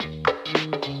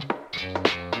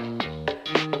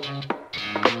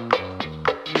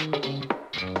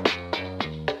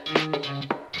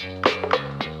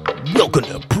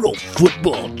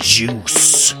Football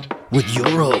Juice with your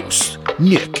hosts,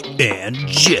 Nick and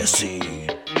Jesse.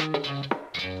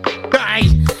 Hi!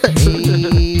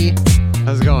 Hey,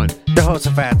 How's it going?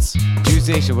 Jehoshaphat's. Juice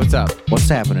Nation, what's up? What's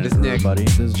happening, This is Nick. everybody?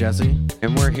 This is Jesse.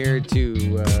 And we're here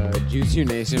to juice your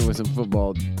nation with some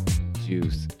football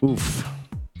juice. Oof.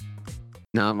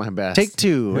 Not my best. Take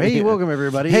two. Hey, welcome,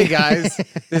 everybody. Hey, guys.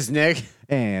 This is Nick.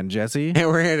 And Jesse. And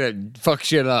we're here to fuck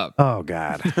shit up. Oh,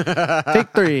 God. Take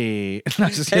three. No,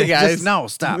 just Hey, kidding. guys. No,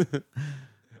 stop.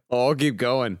 Oh, I'll keep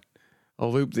going.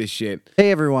 I'll loop this shit.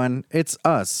 Hey, everyone. It's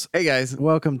us. Hey, guys.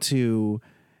 Welcome to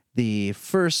the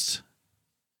first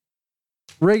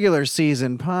regular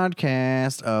season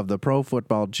podcast of the Pro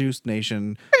Football Juice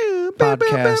Nation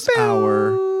podcast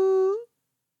hour.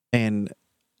 And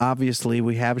obviously,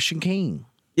 we have Chicane.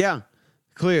 Yeah,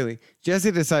 clearly. Jesse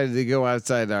decided to go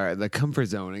outside the comfort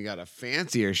zone and got a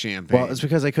fancier champagne. Well, it's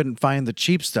because I couldn't find the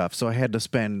cheap stuff, so I had to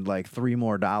spend like $3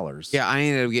 more. Yeah, I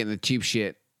ended up getting the cheap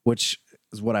shit. Which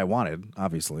is what I wanted,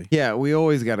 obviously. Yeah, we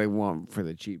always got to want for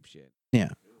the cheap shit. Yeah.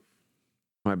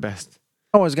 My best.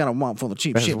 Always got to want for the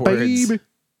cheap Best shit, words. baby.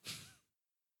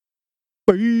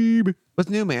 Baby. What's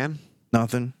new, man?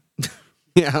 Nothing.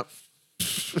 Yeah.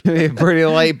 Pretty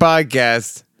light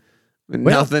podcast.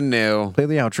 Nothing new. Play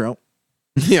the outro.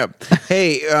 Yep.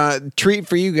 Hey, treat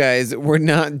for you guys. We're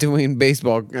not doing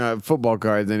football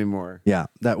cards anymore. Yeah,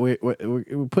 that we're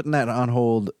putting that on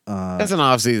hold. That's an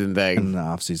off-season in thing. the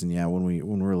off season. Yeah, when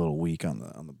we're a little weak on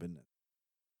the business.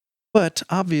 But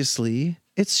obviously,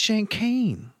 it's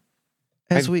Champagne,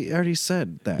 as we already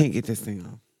said. That Can't get this thing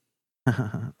off.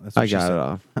 That's what I she got said. it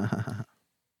off.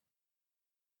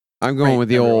 I'm going Right, with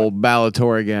the everyone. old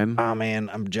Bellator again. Oh man,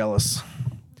 I'm jealous.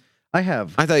 I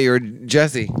have I thought you were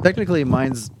Jesse. technically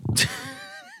mine's.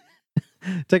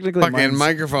 Fucking mine's-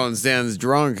 microphone stands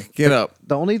drunk. Get up.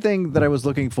 The only thing that I was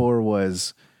looking for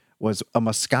was a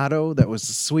Moscato that was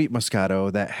a sweet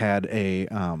Moscato that had a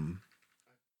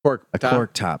Cork.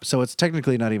 cork top. So it's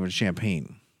technically not even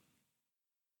champagne.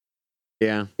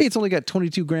 Yeah. Hey, it's only got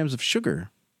 22 grams of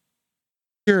sugar.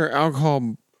 Sure.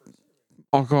 Alcohol.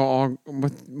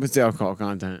 What's the alcohol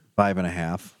content?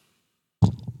 5.5.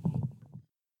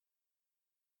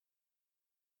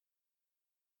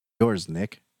 Yours,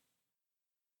 Nick.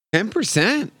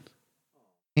 10%.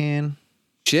 And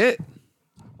Shit.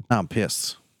 I'm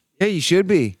pissed. Yeah, you should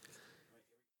be.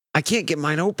 I can't get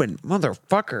mine open,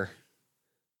 motherfucker.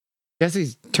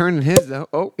 Jesse's turning his though.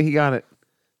 Oh, he got it.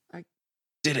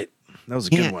 Did it. That was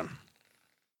a Yeah. good one.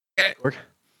 Get it. Work.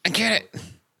 I get it.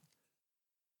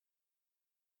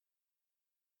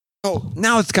 Oh,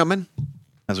 now it's coming.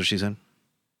 That's what she said.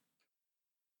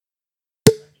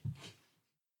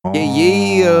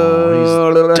 Yeah.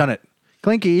 Oh, he's done it.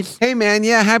 Clinkies. Hey, man.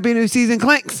 Yeah, happy new season,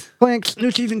 Clinks. Clinks.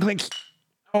 New season clinks.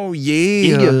 Oh,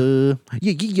 yeah. Yeah.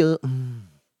 Yeah.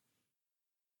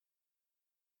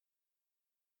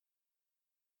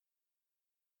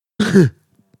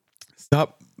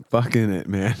 Stop fucking it,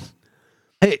 man.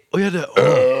 Hey, we had to.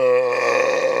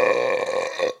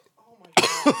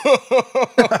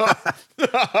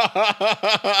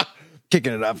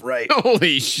 Kicking it off right.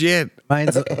 Holy shit.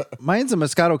 Mine's a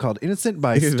Moscato called Innocent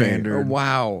Bystander. Oh,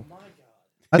 wow.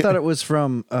 I thought it was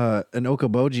from an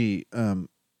Okoboji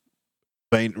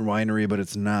winery, but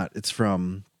it's not. It's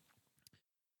from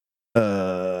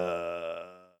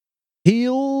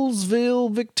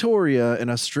Healesville, Victoria in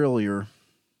Australia.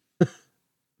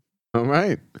 All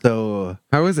right. So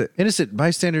How is it?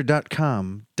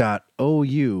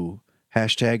 innocentbystander.com.au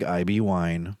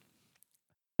 #IBWine.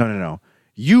 No.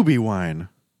 UB wine.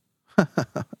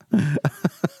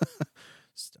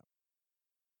 Stop.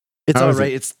 It's How all is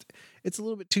right. it? It's a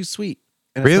little bit too sweet.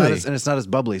 And Really? It's not as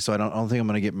bubbly, so I don't think I'm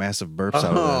gonna get massive burps out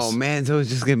of Oh, this. man. So it's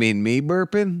just going to be me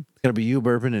burping? It's gonna be you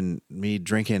burping and me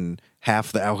drinking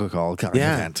half the alcohol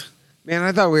content. Man,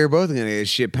 I thought we were both going to get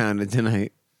shit pounded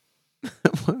tonight.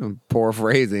 Poor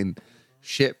phrasing.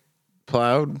 Shit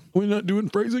plowed. We're not doing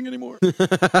phrasing anymore.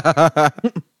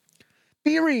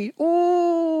 Theory.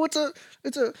 Oh, it's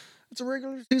a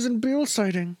regular season Bill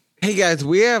sighting. Hey, guys,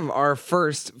 we have our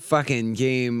first fucking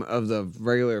game of the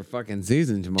regular fucking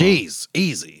season tomorrow. Jeez,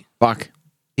 easy. Fuck.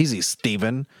 Easy,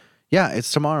 Steven. Yeah,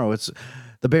 it's tomorrow. It's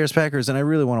the Bears Packers, and I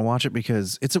really want to watch it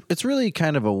because it's really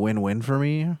kind of a win-win for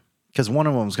me because one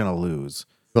of them's gonna lose.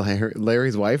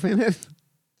 Larry's wife in it?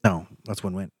 No, that's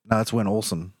win-win. No, that's Win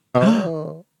Olsen.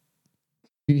 Oh.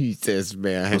 Jesus, It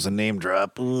man. was a name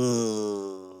drop.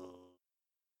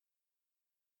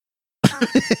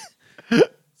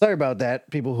 Sorry about that,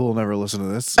 people who will never listen to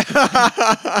this.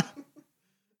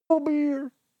 Oh,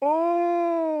 beer.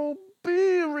 Oh,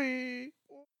 beery.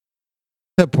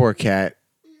 The poor cat.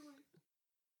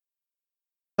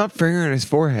 Stop fingering his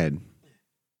forehead.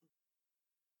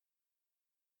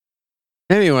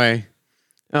 Anyway,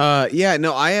 yeah,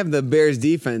 no, I have the Bears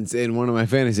defense in one of my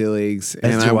fantasy leagues,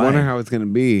 and As I do I. wonder how it's going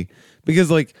to be because,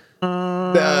 like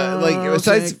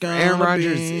besides Aaron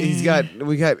Rodgers,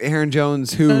 we got Aaron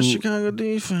Jones, who Chicago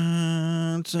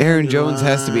defense. Aaron Jones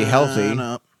has to be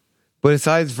healthy. But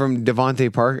aside from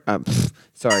Devontae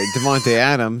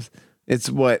Adams, it's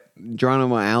what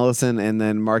Geronimo Allison and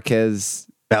then Marquez.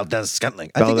 Valdez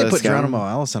Scantling. I think they Valdez put Scantling. Geronimo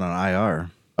Allison on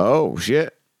IR. Oh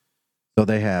shit! So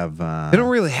they have They don't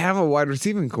really have a wide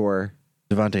receiving core.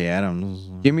 Devontae Adams.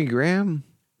 Jimmy Graham.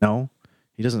 No,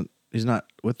 he doesn't. He's not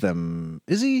with them.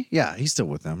 Is he? Yeah, he's still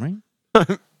with them,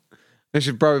 right? I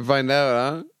should probably find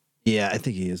out, huh? Yeah, I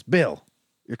think he is. Bill,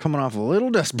 you're coming off a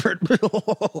little desperate, Bill.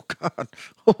 Oh, God.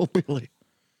 Oh, Billy.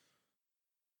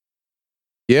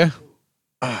 Yeah.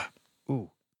 Ooh.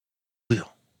 Bill.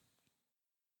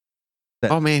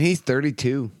 Oh man, he's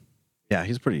 32. Yeah,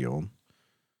 he's pretty old.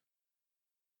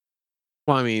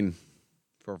 Well, I mean,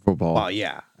 for football. Well,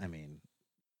 yeah. I mean,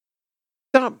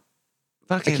 Stop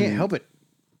I fucking can't help it.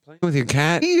 playing with your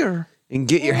cat Here. and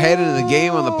get your head into the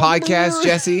game on the podcast,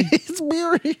 Jesse. It's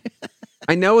Beery.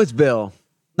 I know it's Bill.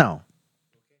 No.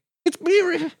 It's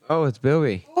Beery. Oh, it's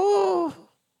Billy. Oh.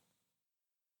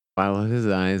 Wow, look at his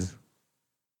eyes.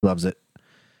 Loves it.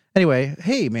 Anyway,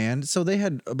 hey, man. So they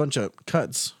had a bunch of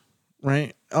cuts,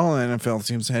 right? All the NFL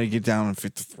teams had to get down on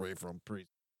 53 from pre.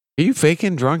 Are you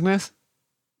faking drunkenness?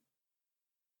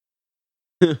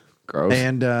 Gross.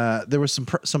 And there was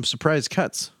some surprise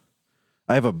cuts.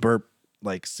 I have a burp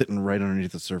like sitting right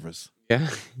underneath the surface. Yeah.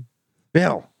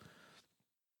 Bill,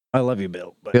 I love you,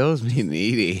 Bill. But, Bill's being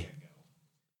needy.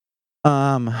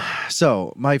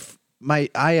 so my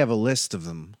I have a list of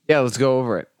them. Yeah, let's go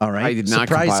over it. All right, I did not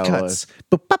surprise compile a cuts.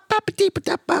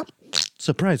 list.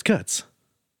 Surprise cuts.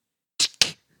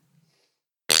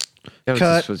 That was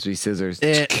Cut just supposed to be scissors.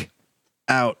 It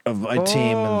out of my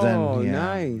team, and then yeah,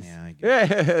 nice. yeah, I get it.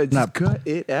 Yeah, just Not- cut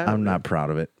it out. I'm not proud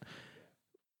of it.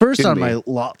 First Shouldn't on be. my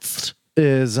list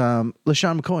is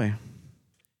LaShawn McCoy.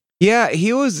 Yeah,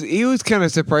 he was kind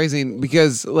of surprising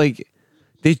because like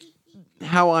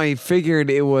how I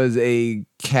figured it was a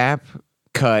cap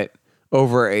cut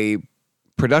over a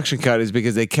production cut is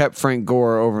because they kept Frank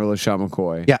Gore over LaShawn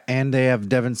McCoy. Yeah, and they have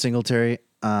Devin Singletary,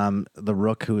 the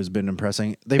rook who has been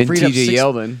impressing. They And freed up TJ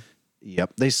Yeldon.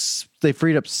 Yep, they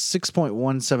freed up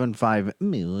 $6.175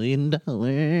 million,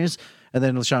 and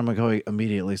then LaShawn McCoy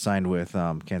immediately signed with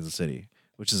Kansas City,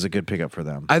 which is a good pickup for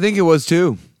them. I think it was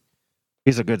too.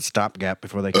 He's a good stopgap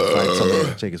before they can find something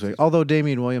to take his way. Although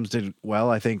Damian Williams did well,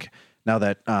 I think now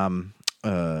that Kareem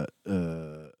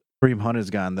Hunt is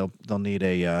gone, they'll need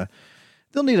a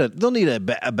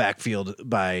a backfield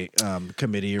by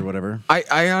committee or whatever.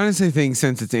 I honestly think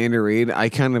since it's Andy Reid,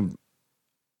 I'm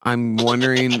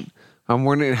wondering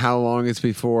how long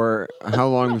before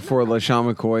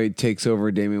LaShawn McCoy takes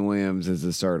over Damian Williams as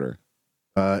the starter.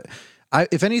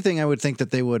 If anything, I would think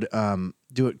that they would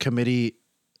do it committee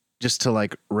just to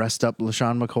like rest up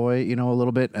LaShawn McCoy, a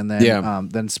little bit, and then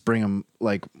then spring him,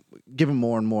 like give him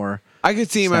more and more. I could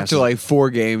see him Snaps. after like 4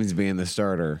 games being the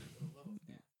starter.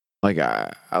 Like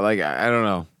I don't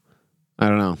know.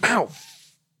 Ow!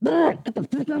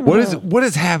 What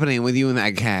is happening with you and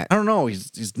that cat? I don't know.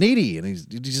 He's needy, and he's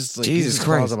just like Jesus his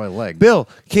claws Christ. on my leg. Bill,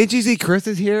 can't you see Chris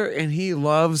is here and he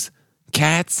loves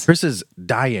cats? Chris is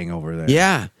dying over there.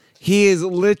 Yeah. He is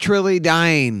literally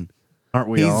dying. Aren't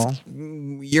we all?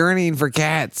 Yearning for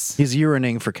cats. He's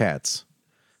urinating for cats.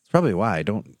 That's probably why I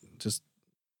don't just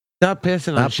Stop pissing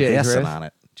on stop shit, pissing Chris. on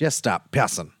it. Just stop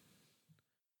pissing.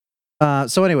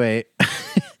 So anyway,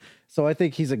 so I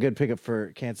think he's a good pickup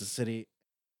for Kansas City.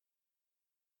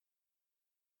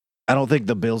 I don't think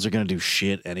the Bills are going to do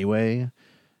shit anyway.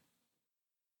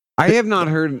 I have not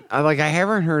heard. I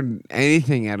haven't heard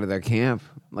anything out of their camp.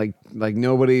 Like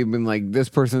nobody been like this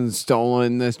person's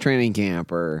stolen this training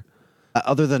camp or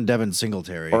Other than Devin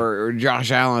Singletary. or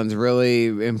Josh Allen's really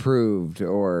improved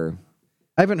or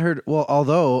I haven't heard. Well,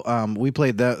 although we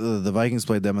played the Vikings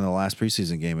played them in the last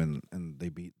preseason game and they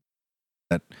beat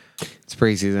that. it's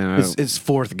preseason. It's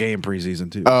fourth game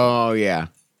preseason too. Oh yeah.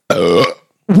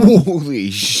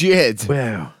 Holy shit!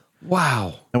 Wow,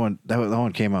 Wow. that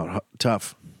one came out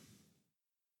tough.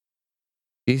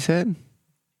 He said.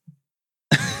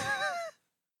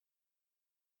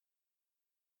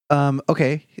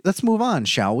 Okay, let's move on,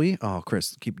 shall we? Oh,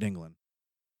 Chris, keep dingling.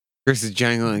 Chris is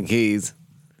jangling keys.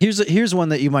 Here's one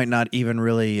that you might not even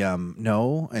really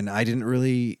know, and I didn't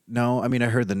really know. I mean, I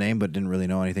heard the name, but didn't really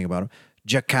know anything about him.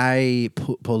 Jachai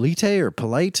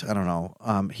Polite, I don't know.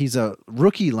 He's a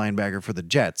rookie linebacker for the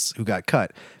Jets who got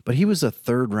cut, but he was a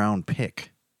 3rd round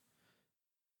pick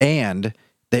And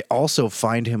they also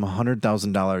fined him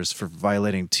 $100,000 for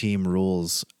violating team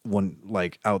rules when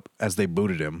out as they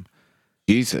booted him.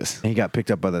 Jesus. And he got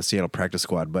picked up by the Seattle practice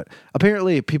squad. But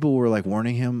apparently people were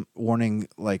warning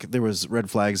there was red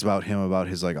flags about him, about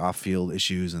his off-field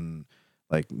issues and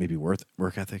maybe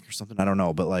work ethic or something. I don't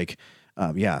know. But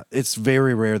it's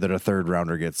very rare that a third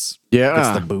rounder gets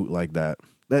the boot like that.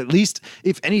 At least,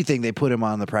 if anything, they put him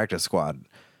on the practice squad.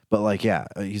 But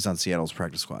he's on Seattle's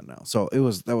practice squad now. So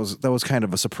that was kind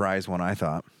of a surprise one, I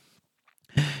thought.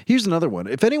 Here's another one.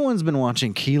 If anyone's been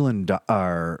watching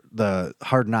the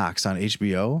Hard Knocks on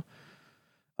HBO,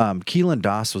 Keelan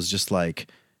Doss was just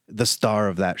the star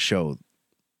of that show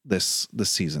this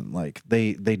season.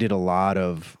 They did a lot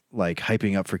of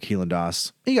hyping up for Keelan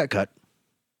Doss. He got cut.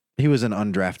 He was an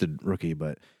undrafted rookie,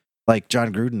 but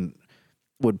John Gruden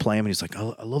would play him, and he's like,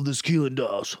 I love this Keelan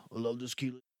Doss. I love this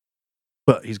Keelan.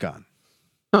 But he's gone.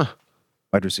 Huh.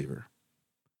 Wide receiver.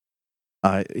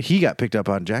 He got picked up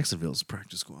on Jacksonville's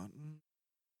practice squad.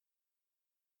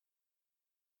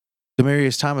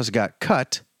 Demaryius Thomas got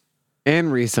cut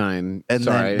and re-signed, and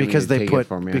then because they put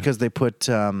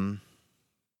Keanu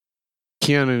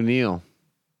Neal.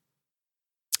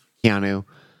 Keanu.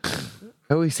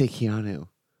 I always say Keanu.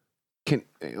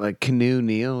 Canoe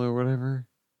Neal or whatever.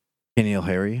 Keneal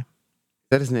Harry. Is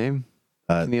that his name?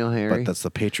 Keneal Harry. But that's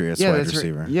the Patriots wide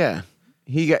receiver. Right. Yeah.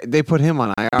 They put him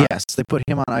on IR. Yes, they put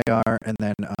him on IR and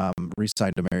then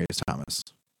re-signed Demaryius Thomas.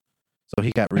 So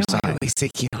he got re-signed. I always say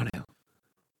Keanu.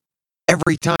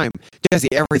 Every time. Jesse,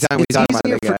 every time we talk about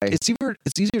that guy. It's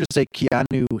easier to say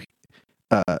Keanu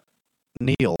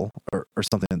Neal or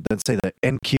something than say the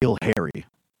N'Keal Harry.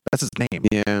 That's his name.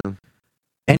 Yeah.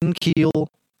 N'Keal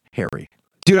Harry.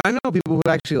 Dude, I know people who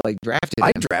actually drafted him.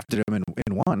 I drafted him in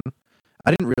one. I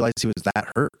didn't realize he was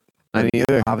that hurt. I didn't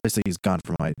either. Obviously, he's gone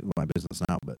from my business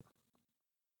now, but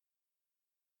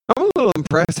I'm a little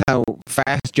impressed how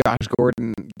fast Josh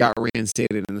Gordon got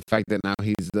reinstated, and the fact that now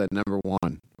he's the number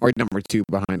 1 or number 2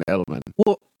 behind Edelman.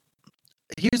 Well,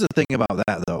 here's the thing about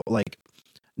that though.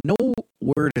 No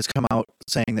word has come out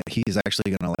saying that he's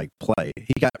actually going to play.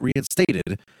 He got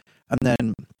reinstated, and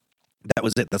then that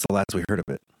was it. That's the last we heard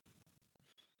of it.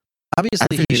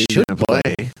 Obviously, he should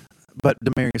play, but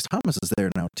Demaryius Thomas is there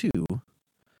now too.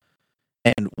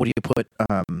 And what do you put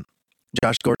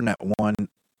Josh Gordon at 1,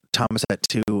 Thomas at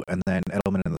 2, and then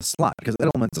Edelman in the slot? Because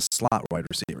Edelman's a slot wide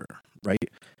receiver, right?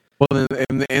 Well,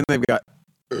 and they've got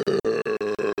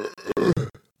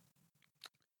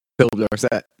Bill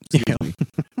Dorsett. Yeah.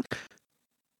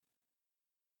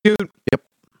 Dude. Yep.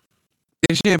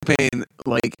 This champagne,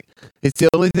 it's the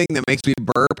only thing that makes me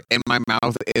burp, and my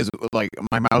mouth is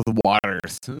my mouth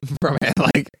waters from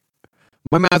it.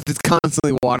 My mouth is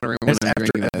constantly watering when I'm after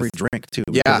drinking every this. drink too.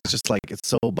 Yeah, it's just it's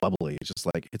so bubbly. It's just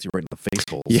hits you right in the face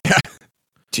hole. Yeah,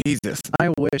 Jesus. I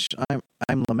wish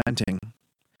I'm lamenting. I'm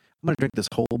gonna drink this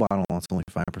whole bottle. It's only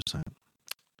 5%.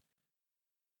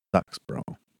 Sucks, bro.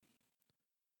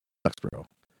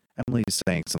 Emily's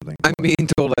saying something. I'm being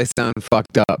told I sound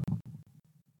fucked up.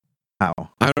 How?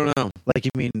 I don't know.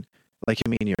 You mean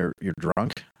you're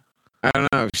drunk? I don't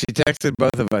know. She texted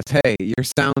both of us, hey, your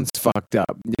sound's fucked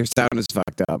up. Your sound is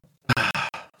fucked up.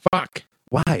 Fuck.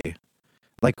 Why?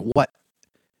 What?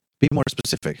 Be more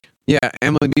specific. Yeah,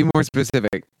 Emily, be more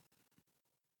specific.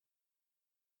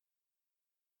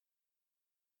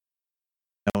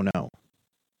 No.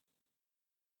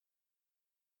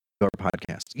 Your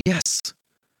podcast. Yes.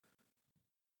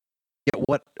 Yeah,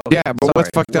 what? Okay, yeah, but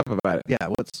what's fucked up about it? Yeah,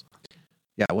 what's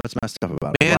messed up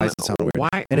about it? Man, Why does it sound weird?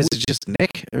 why- And is it just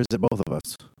Nick, or is it both of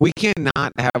us? We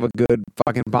cannot have a good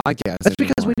fucking podcast. That's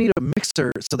because anymore. we need a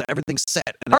mixer so that everything's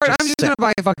set. And All right, I'm it's just gonna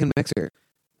buy a fucking mixer.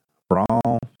 Bro,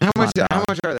 How much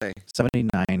are they?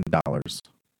 $79.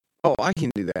 Oh, I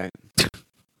can do that.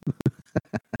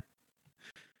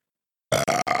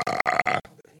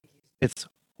 It's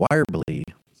Wirebly.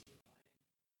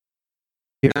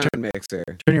 Here, Not a mixer.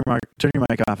 turn your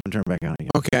mic off and turn it back on again.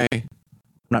 Okay. I'm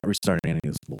not restarting any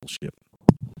of this bullshit.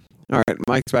 All right,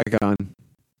 mic's back on.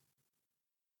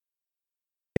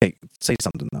 Hey, say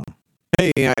something though.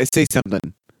 Hey, say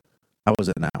something. How was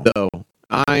it now? So,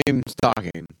 I'm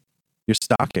talking. You're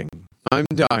stalking. I'm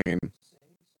talking.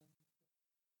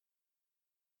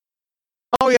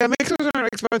 Oh yeah, mixers aren't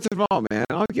expensive at all, man.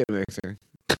 I'll get a mixer.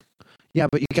 Yeah,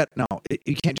 but you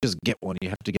can't just get one. You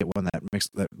have to get one that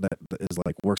is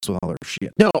works with all their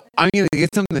shit. No, I'm gonna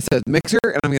get something that says mixer,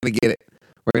 and I'm gonna get it.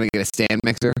 We're gonna get a stand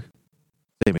mixer.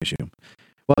 Same issue.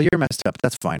 Well, you're messed up.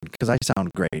 That's fine because I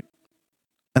sound great,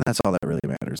 and that's all that really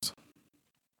matters.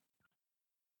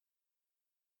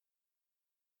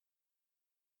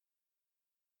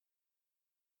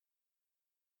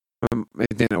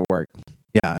 it didn't work.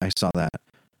 Yeah, I saw that.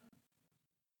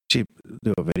 She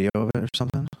do a video of it or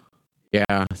something.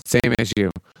 Yeah, same issue.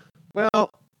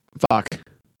 Well, fuck.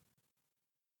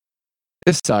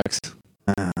 This sucks.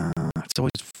 It's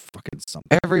always fucking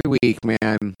something. Every week,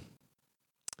 man.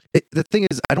 The thing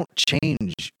is, I don't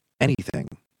change anything.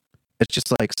 It's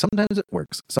just like sometimes it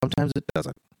works, sometimes it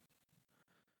doesn't.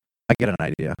 I get an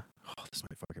idea. Oh, this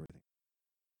might fuck everything.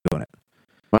 Doing it.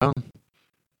 Well,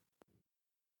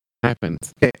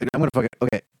 happens. Okay, I'm gonna fuck it.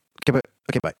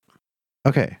 Okay, bye.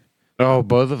 Okay, Oh,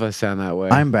 both of us sound that way.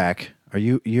 I'm back. Are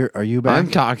you back? I'm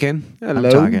talking. Hello.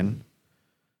 I'm talking.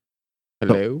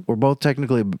 Hello. We're both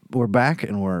technically back,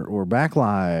 and we're back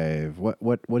live. What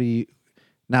do you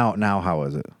now? How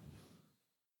is it?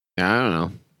 I don't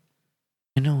know.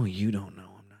 I know you don't know.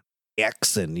 I'm not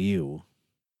Xing you.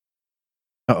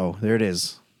 Oh, there it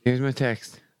is. Here's my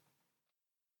text.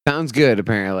 Sounds good,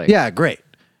 apparently. Yeah, great.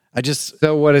 I just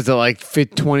So what is it, like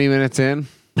 20 minutes in?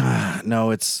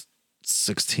 no, it's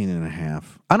 16 and a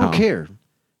half. I don't Oh. care.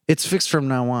 It's fixed from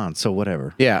now on, so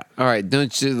whatever. Yeah. All right.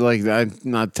 Don't you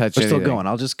not touch We're anything. still going.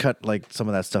 I'll just cut like some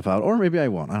of that stuff out, or maybe I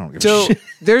won't. I don't give a So shit.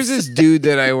 there's this dude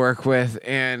that I work with,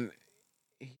 and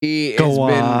he has Go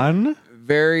been on.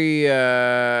 very,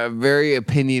 very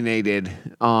opinionated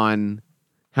on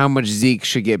how much Zeke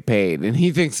should get paid, and he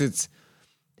thinks it's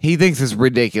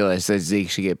ridiculous that Zeke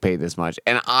should get paid this much,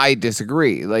 and I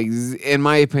disagree. Like, in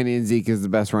my opinion, Zeke is the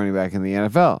best running back in the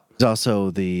NFL. He's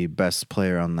also the best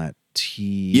player on that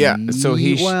team. Yeah, so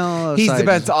he's well, the aside-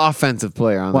 best offensive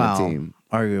player on well, that team.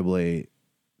 arguably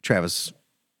Travis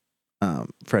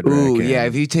Frederick. Ooh, and yeah,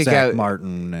 if you take Zach out-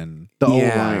 Martin and the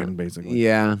Yeah. O-line, basically.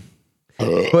 Yeah,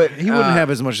 But he wouldn't have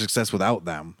as much success without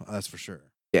them. That's for sure.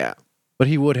 Yeah, But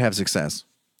he would have success.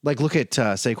 Like, look at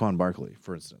Saquon Barkley,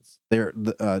 for instance.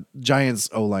 The Giants'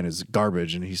 O-line is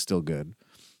garbage, and he's still good.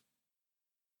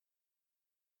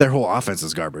 Their whole offense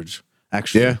is garbage,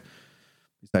 actually. Yeah.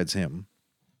 Besides him.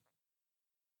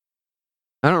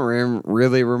 I don't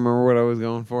really remember what I was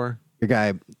going for. Your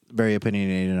guy, very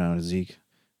opinionated on Zeke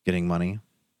getting money.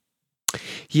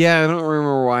 Yeah, I don't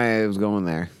remember why I was going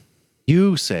there.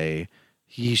 You say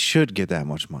he should get that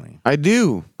much money. I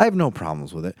do. I have no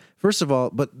problems with it. First of all,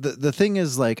 but the thing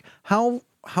is, like, how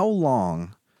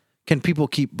long can people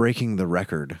keep breaking the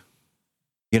record?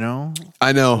 You know?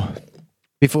 I know.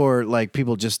 Before, like,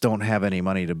 people just don't have any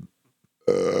money to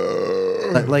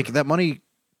like that money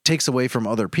takes away from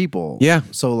other people. Yeah.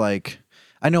 So, like,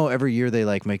 I know every year they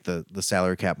like make the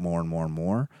salary cap more and more and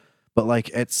more, but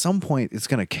like at some point it's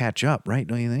gonna catch up, right?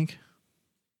 Don't you think?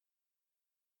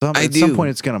 At some do. point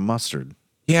it's gonna mustard.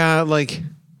 Yeah, like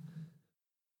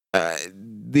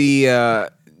the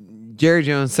Jerry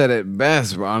Jones said it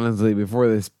best, honestly, before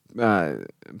this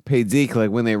paid Zeke, like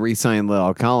when they re-signed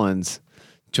Lyle Collins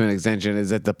to an extension,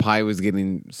 is that the pie was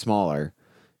getting smaller.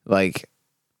 Like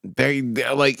they're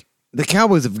like the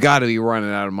Cowboys have got to be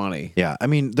running out of money. Yeah, I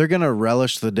mean they're gonna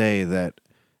relish the day that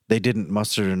they didn't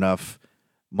muster enough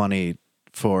money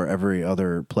for every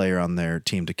other player on their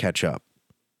team to catch up.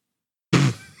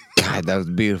 God, that was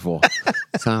beautiful.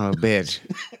 Son of a bitch.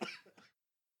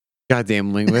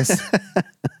 Goddamn linguist.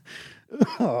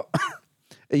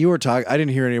 You were talking. I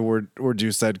didn't hear any word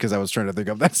you said because I was trying to think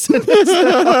of that sentence.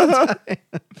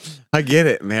 I get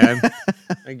it, man.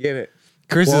 I get it.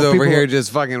 Chris Well, is over people- here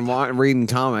just fucking reading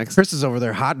comics. Chris is over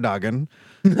there hot dogging.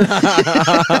 We're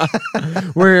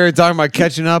here talking about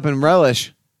catching up and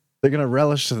relish. They're gonna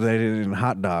relish that they didn't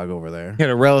hot dog over there. You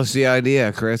gotta relish the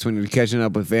idea, Chris, when you're catching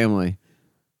up with family.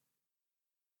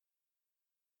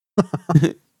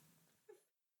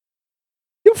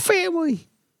 Your family.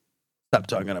 Stop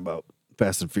talking about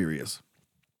Fast and Furious.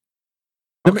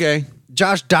 Okay.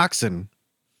 Josh Doxson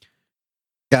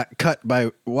got cut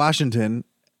by Washington.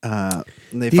 And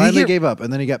they he finally get- gave up,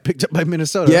 and then he got picked up by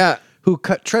Minnesota. Yeah. Who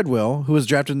cut Treadwell, who was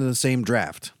drafted in the same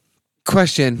draft.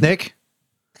 Question. Nick,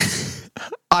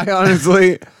 I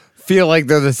honestly feel like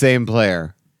they're the same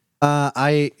player.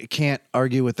 I can't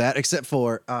argue with that, except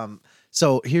for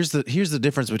so here's the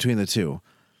difference between the two.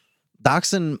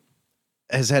 Doxson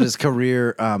has had his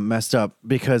career messed up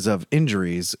because of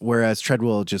injuries, whereas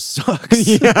Treadwell just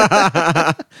sucks.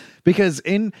 Because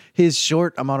in his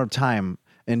short amount of time,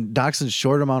 in Doxson's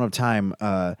short amount of time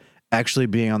actually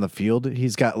being on the field,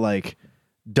 he's got like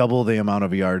double the amount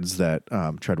of yards that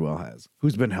Treadwell has,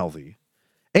 who's been healthy.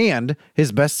 And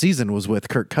his best season was with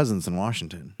Kirk Cousins in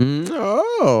Washington.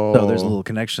 Oh. So there's a little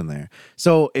connection there.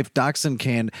 So if Doxson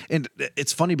can, and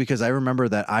it's funny because I remember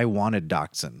that I wanted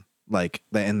Doxson like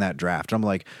in that draft. I'm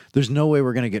like, there's no way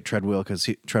we're gonna get Treadwell because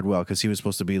he was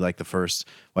supposed to be like the first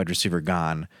wide receiver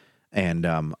gone. And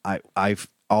I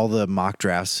all the mock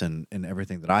drafts and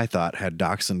everything that I thought had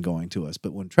Doxson going to us.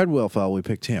 But when Treadwell fell, we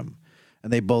picked him,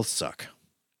 and they both suck.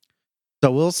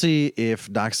 So we'll see if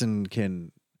Doxson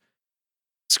can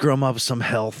scrum up some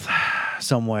health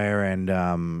somewhere and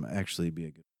actually be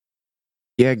a good.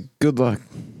 Yeah, good luck.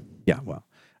 Yeah, well,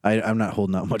 I'm not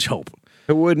holding out much hope.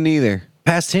 It wouldn't either.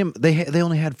 Past him, they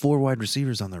only had 4 wide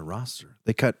receivers on their roster.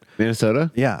 They cut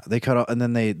Minnesota? Yeah, they cut off, and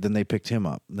then they picked him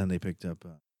up. And then they picked up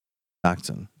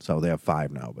Doxson. So they have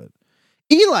 5 now. But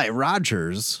Eli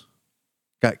Rogers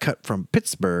got cut from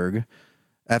Pittsburgh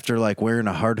after like wearing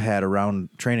a hard hat around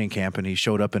training camp, and he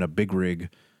showed up in a big rig,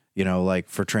 like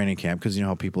for training camp, because you know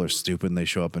how people are stupid and they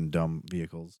show up in dumb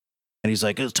vehicles. And he's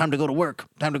like, "It's time to go to work.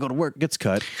 Time to go to work." Gets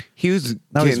cut. He was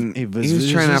he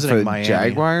was trying out for the Miami.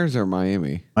 Jaguars or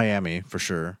Miami. Miami for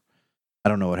sure. I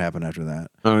don't know what happened after that.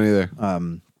 I don't either.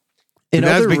 In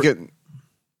That's other, because go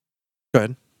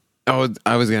ahead.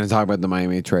 I was going to talk about the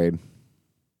Miami trade.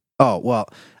 Oh well,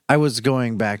 I was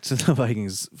going back to the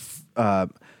Vikings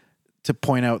to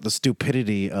point out the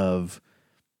stupidity of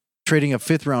trading a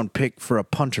 5th round pick for a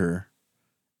punter,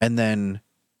 and then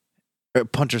a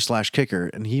punter / kicker,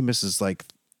 and he misses like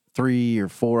 3 or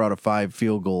 4 out of 5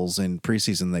 field goals in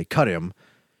preseason. They cut him.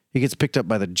 He gets picked up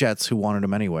by the Jets, who wanted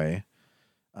him anyway.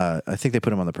 I think they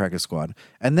put him on the practice squad.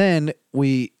 And then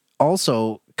we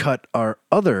also cut our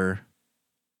other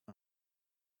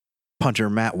punter,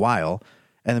 Matt Weil,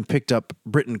 and then picked up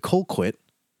Britton Colquitt,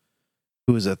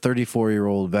 who is a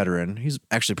 34-year-old veteran. He's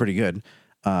actually pretty good.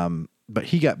 But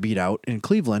he got beat out in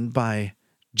Cleveland by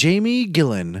Jamie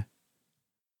Gillen,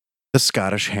 the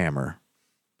Scottish Hammer,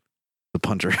 the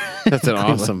punter. That's an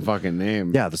awesome fucking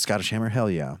name. Yeah, the Scottish Hammer. Hell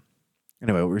yeah.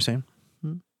 Anyway, what were you saying?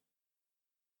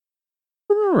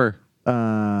 Remember.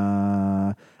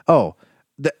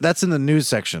 That's in the news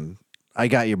section. I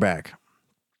got your back.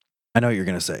 I know what you're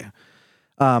going to say.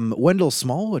 Wendell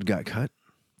Smallwood got cut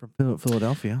from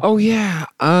Philadelphia. Oh, yeah.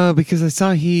 Because I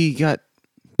saw he got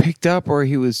picked up or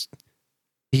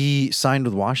He signed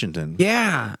with Washington.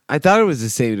 Yeah. I thought it was the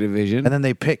same division. And then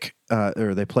they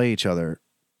they play each other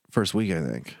first week, I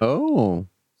think. Oh.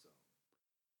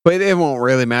 But it won't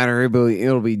really matter.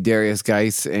 It'll be Darius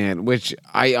Geis, and which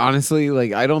I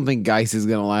honestly I don't think Geis is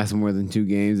gonna last more than 2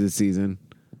 games this season.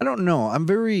 I don't know. I'm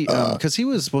very because he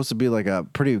was supposed to be like a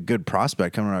pretty good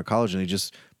prospect coming out of college, and he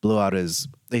just blew out his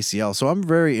ACL. So I'm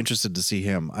very interested to see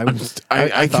him. I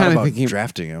I thought kind of about think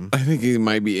drafting him. I think he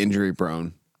might be injury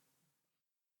prone.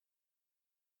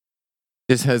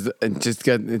 I just have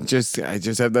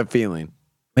that feeling.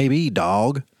 Maybe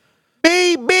dog.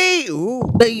 Baby,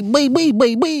 ooh,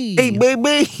 Baby. hey,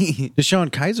 baby.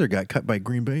 Deshaun Kaiser got cut by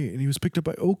Green Bay, and he was picked up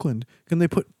by Oakland. And they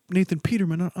put Nathan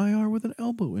Peterman on IR with an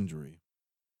elbow injury.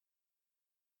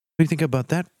 What do you think about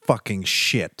that fucking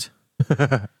shit?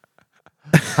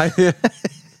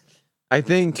 I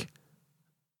think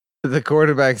the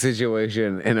quarterback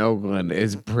situation in Oakland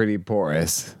is pretty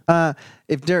porous.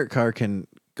 If Derek Carr can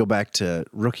go back to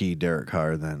rookie Derek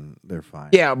Carr, then they're fine.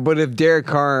 Yeah, but if Derek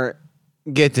Carr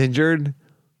gets injured,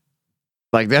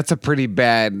 that's a pretty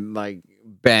bad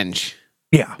bench.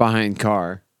 Yeah. Behind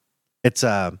Carr. It's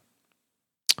Mike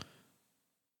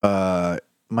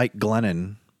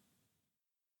Glennon.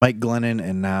 Mike Glennon,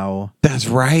 and now that's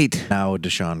right. Now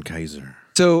Deshaun Kaiser.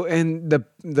 So, and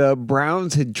the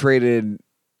Browns had traded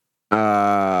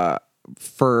had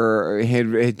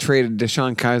traded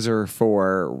Deshaun Kaiser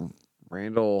for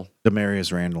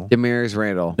Demarius Randall.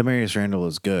 Demarius Randall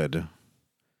is good.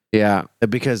 Yeah,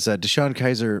 because Deshaun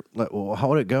Kaiser. How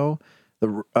would it go?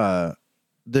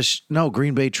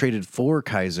 Green Bay traded for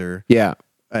Kaiser. Yeah,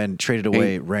 and traded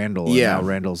away Randall. And now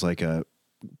Randall's like a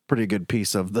pretty good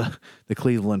piece of the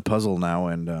Cleveland puzzle now.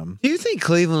 And do you think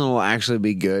Cleveland will actually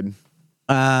be good?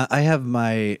 I have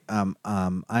my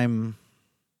I'm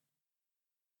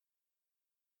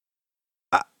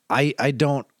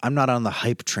not on the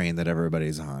hype train that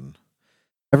everybody's on.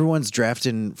 Everyone's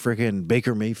drafting freaking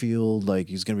Baker Mayfield like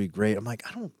he's gonna be great. I'm like,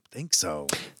 I don't think so.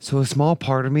 So a small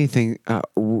part of me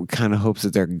kind of hopes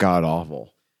that they're god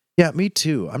awful. Yeah, me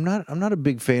too. I'm not a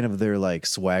big fan of their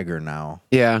swagger now.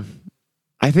 Yeah,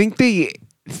 I think they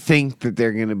think that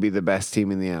they're gonna be the best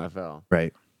team in the NFL.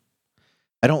 Right.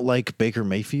 I don't like Baker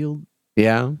Mayfield.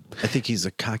 Yeah, I think he's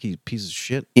a cocky piece of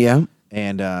shit. Yeah,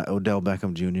 and Odell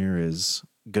Beckham Jr. is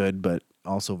good, but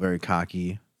also very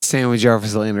cocky. Same with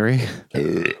Jarvis Landry.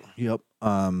 Yep.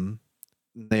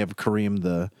 They have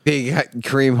Kareem They got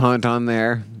Kareem Hunt on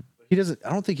there. He doesn't. I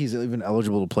don't think he's even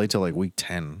eligible to play till week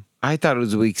 10. I thought it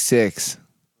was week 6.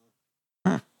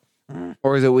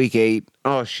 Or is it week 8?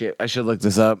 Oh shit! I should look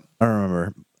this up. I don't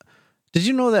remember. Did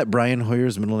you know that Brian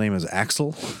Hoyer's middle name is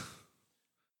Axel?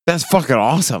 That's fucking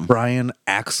awesome. Brian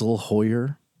Axel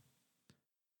Hoyer.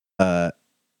 And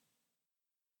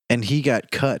he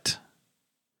got cut.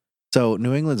 So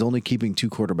New England's only keeping 2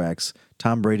 quarterbacks,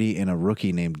 Tom Brady and a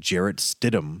rookie named Jarrett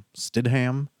Stidham.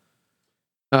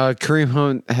 Kareem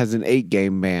Hunt has an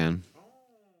 8-game ban.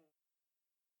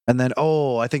 And then,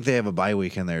 I think they have a bye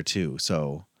week in there too.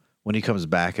 So when he comes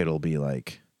back, it'll be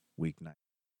like week 9.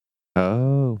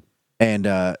 Oh. And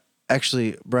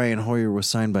actually, Brian Hoyer was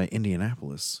signed by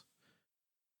Indianapolis,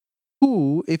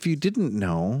 who, if you didn't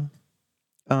know,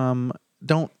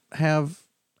 don't have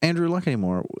Andrew Luck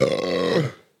anymore.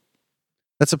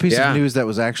 That's a piece of news that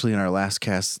was actually in our last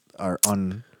cast.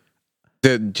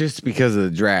 Just because of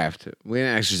the draft. We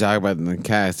didn't actually talk about it in the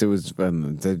cast. It was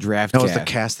the draft. No, it cast. was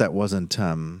the cast that wasn't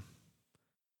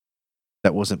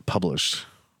published.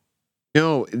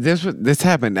 No, this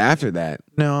happened after that.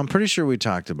 No, I'm pretty sure we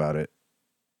talked about it.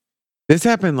 This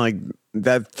happened like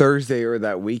that Thursday or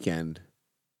that weekend.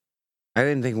 I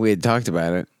didn't think we had talked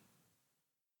about it.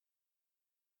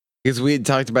 Because we had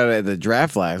talked about it at the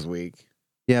draft last week.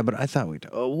 Yeah, but I thought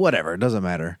whatever. It doesn't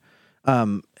matter.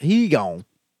 He gone.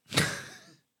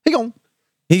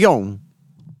 He gone.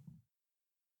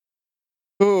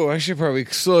 Oh, I should probably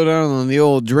slow down on the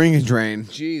old drinking train.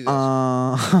 Jesus.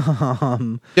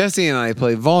 Jesse and I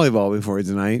played volleyball before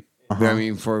tonight. I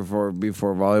mean, before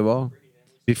volleyball.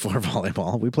 Before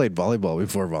volleyball. We played volleyball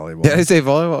before volleyball. Did I say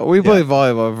volleyball? We played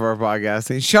volleyball before our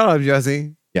podcasting. Shut up,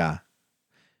 Jesse. Yeah.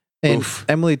 And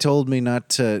Emily told me not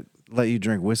to let you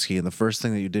drink whiskey, and the first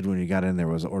thing that you did when you got in there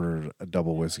was order a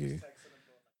double whiskey.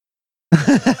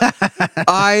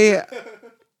 I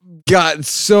got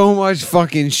so much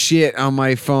fucking shit on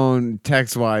my phone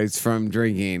text-wise from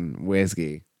drinking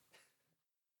whiskey.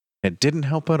 It didn't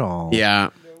help at all. Yeah.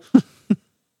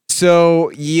 So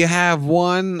you have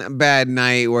one bad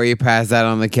night where you pass out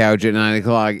on the couch at 9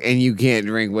 o'clock and you can't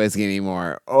drink whiskey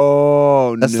anymore.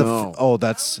 Oh, no.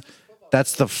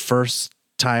 That's the first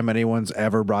time anyone's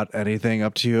ever brought anything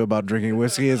up to you about drinking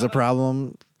whiskey as a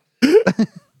problem.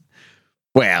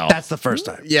 Well, that's the first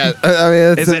time. Yeah, I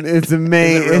mean, it's the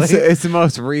main. Really? It's the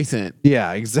most recent.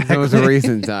 Yeah, exactly. The most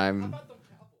recent time.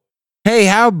 Hey,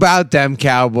 how about them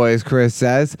Cowboys? Chris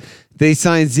says they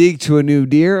signed Zeke to a new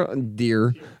deal,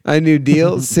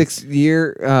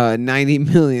 6-year,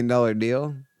 $90 million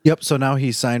deal. Yep. So now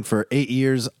he's signed for 8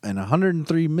 years and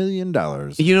 $103 million.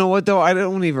 You know what, though? I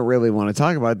don't even really want to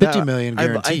talk about that. $50 million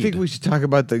guaranteed. I think we should talk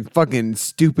about the fucking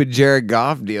stupid Jared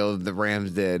Goff deal that the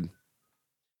Rams did.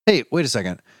 Hey, wait a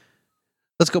second.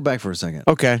 Let's go back for a second.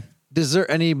 Okay. Is there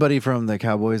anybody from the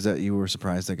Cowboys that you were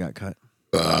surprised that got cut?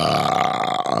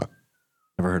 Never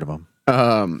heard of him.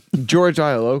 George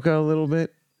Iloka a little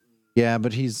bit. Yeah,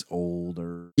 but he's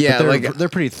older. Yeah, they're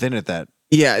pretty thin at that.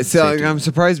 Yeah, so I'm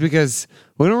surprised because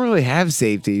we don't really have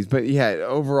safeties. But yeah,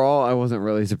 overall, I wasn't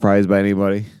really surprised by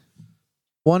anybody.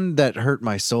 One that hurt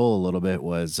my soul a little bit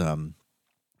was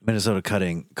Minnesota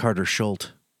cutting Carter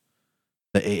Schultz,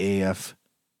 the AAF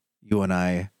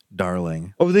UNI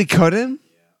darling. Oh, they cut him?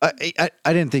 I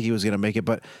didn't think he was going to make it,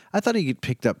 but I thought he'd get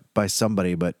picked up by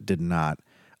somebody, but did not.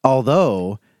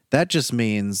 Although, that just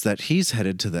means that he's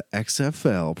headed to the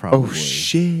XFL probably. Oh,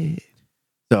 shit.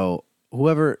 So,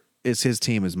 whoever is his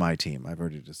team is my team. I've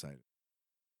already decided.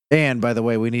 And, by the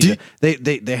way, we need to...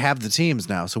 They have the teams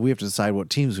now, so we have to decide what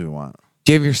teams we want.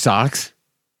 Do you have your socks?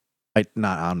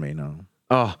 Not on me, no.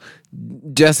 Oh,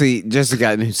 Jesse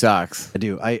got new socks. I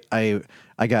do.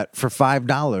 I got for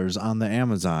 $5 on the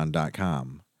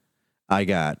Amazon.com. I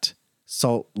got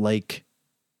Salt Lake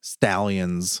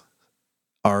Stallions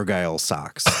Argyle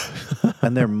socks,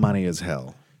 and they're money as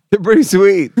hell. They're pretty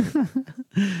sweet.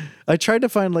 I tried to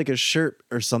find like a shirt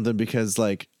or something because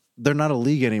like they're not a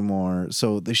league anymore,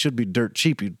 so they should be dirt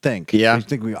cheap. You'd think. Yeah. You'd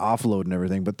think we offload and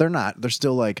everything, but they're not. They're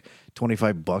still like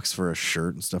 $25 for a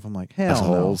shirt and stuff. I'm like, hell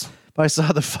no. But I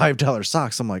saw the $5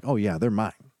 socks. I'm like, oh yeah, they're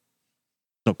mine.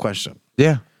 No question.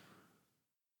 Yeah.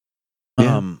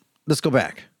 Let's go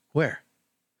back. Where?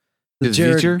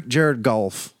 Jared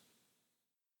Goff.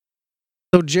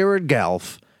 So Jared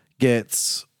Goff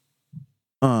gets.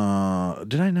 Did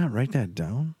I not write that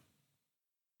down?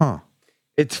 Huh.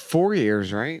 It's 4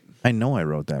 years, right? I know I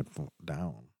wrote that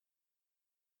down.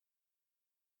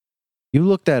 You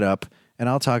look that up, and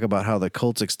I'll talk about how the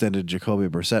Colts extended Jacoby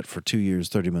Brissett for 2 years,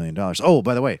 $30 million. Oh,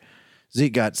 by the way,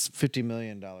 Zeke got $50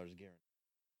 million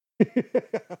guaranteed.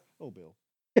 Oh, Bill.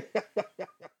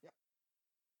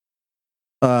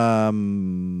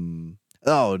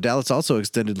 Dallas also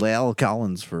extended La'el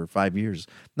Collins for 5 years.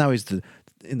 Now he's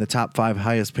in the top 5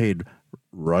 highest paid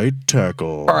right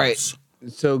tackles. All right.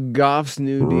 So Goff's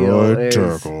new deal is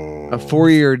a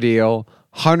 4-year deal,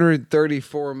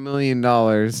 $134 million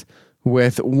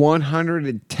with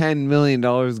 $110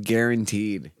 million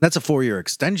guaranteed. That's a 4-year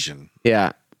extension.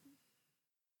 Yeah.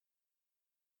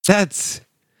 That's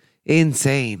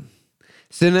insane.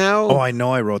 So now, Oh, I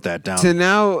know I wrote that down. so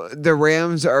now the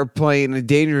Rams are playing a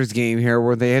dangerous game here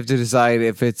where they have to decide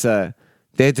if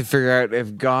they have to figure out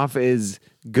if Goff is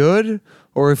good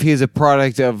or if he's a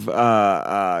product of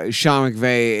Sean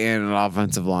McVay and an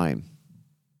offensive line.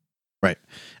 Right.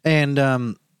 And,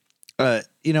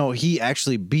 he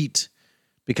actually beat,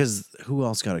 because who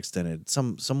else got extended?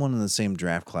 Someone in the same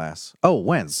draft class. Oh,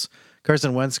 Wentz.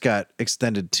 Carson Wentz got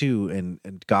extended too,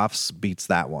 and Goff's beats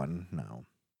that one. No.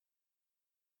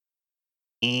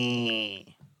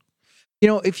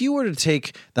 If you were to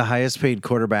take the highest paid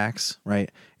quarterbacks,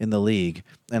 right, in the league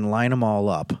and line them all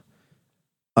up,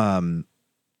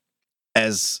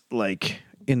 as like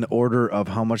in order of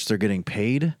how much they're getting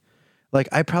paid, like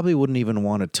I probably wouldn't even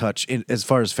want to touch, as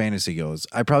far as fantasy goes,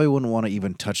 I probably wouldn't want to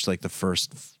even touch like the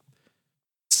first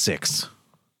 6.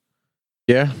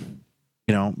 Yeah.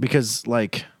 Because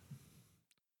like,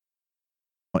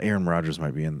 well, Aaron Rodgers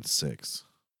might be in 6.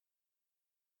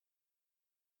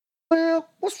 Well,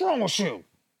 what's wrong with you?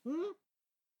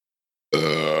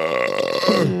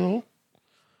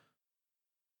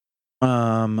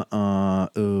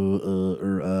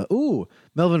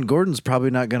 Melvin Gordon's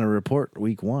probably not going to report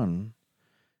week 1.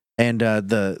 And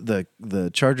the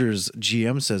Chargers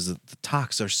GM says that the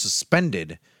talks are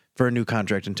suspended for a new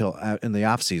contract until in the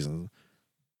offseason.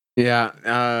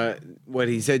 Yeah. What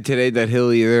he said today that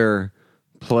he'll either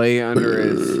play or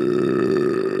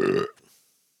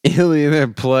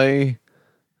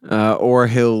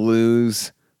he'll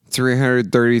lose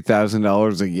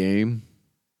 $330,000 a game.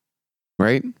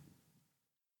 Right?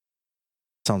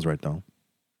 Sounds right though.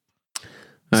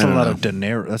 That's a lot of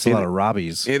dinero. That's a lot of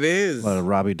Robbies. It is. A lot of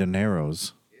Robbie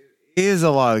dineros. It is a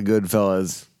lot of good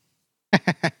fellas.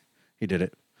 He did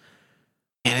it.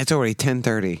 And it's already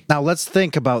 10:30. Now let's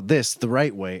think about this the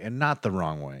right way and not the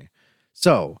wrong way.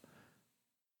 So,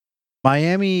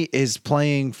 Miami is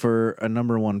playing for a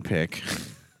number 1 pick.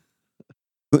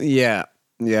 Yeah.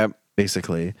 Yep.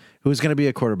 Basically, who's going to be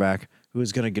a quarterback who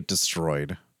is going to get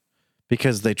destroyed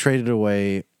because they traded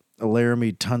away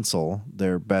Laramie Tunsil,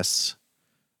 their best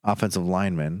offensive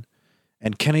lineman,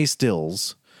 and Kenny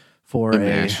Stills for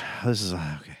Nash. This is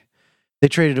okay. They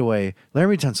traded away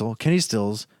Laramie Tunsil, Kenny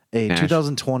Stills, a Nash.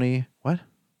 2020 what?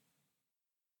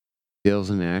 Stills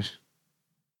and Nash.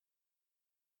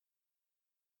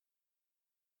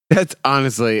 That's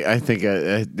honestly, I think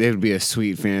it would be a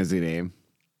sweet fantasy name.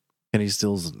 Kenny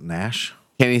Stills Nash.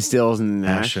 Kenny Stills and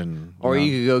Nash. and Or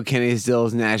you could go Kenny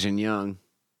Stills, Nash, and Young.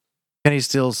 Kenny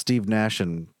Stills, Steve Nash,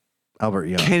 and Albert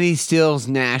Young. Kenny Stills,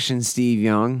 Nash, and Steve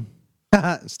Young.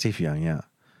 Steve Young, yeah.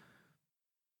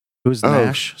 Who's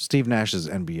Nash? Steve Nash is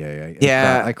NBA.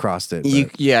 I crossed it. You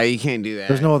can't do that.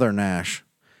 There's no other Nash.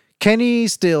 Kenny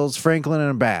Stills, Franklin,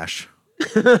 and Bash.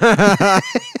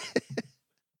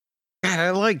 God,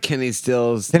 I like Kenny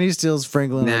Stills. Kenny Stills,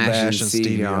 Franklin, Nash, and Bash, and and Steve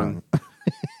Steve Young. Young.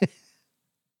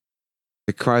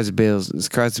 The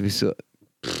Crosby Stills.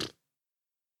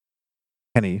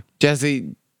 Kenny.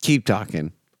 Jesse, keep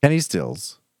talking. Kenny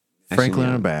Stills, Nash Franklin,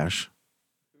 and and Bash.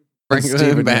 Franklin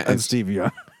Steve and Bash. and Steve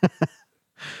Young.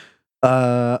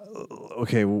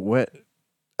 Okay, what?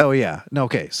 Oh, yeah. No,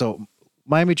 okay. So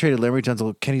Miami traded Larry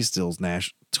Tunsil, Kenny Stills,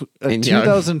 Nash, a And Young.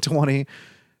 2020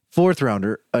 4th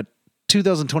rounder, a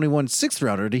 2021 6th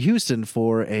rounder to Houston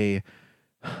for a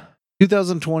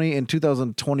 2020 and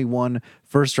 2021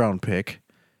 1st round pick,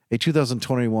 a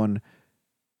 2021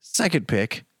 2nd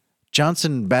pick,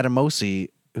 Johnson Batamosi,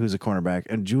 who's a cornerback,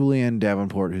 and Julian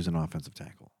Davenport, who's an offensive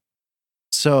tackle.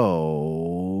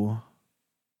 So,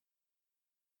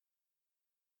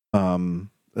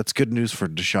 that's good news for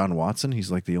Deshaun Watson.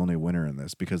 He's like the only winner in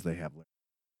this because they have.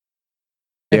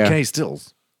 And Yeah. Kenny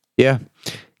Stills. Yeah.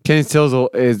 Kenny Stills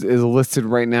is listed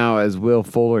right now as Will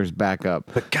Fuller's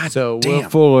backup. But God So damn. Will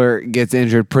Fuller gets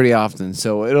injured pretty often.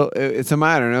 So it's a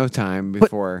matter of no time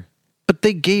before. But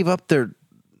they gave up their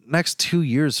next 2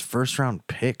 years 1st round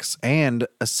picks and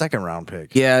a 2nd round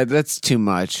pick. Yeah, that's too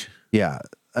much. Yeah.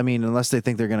 I mean, unless they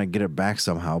think they're going to get it back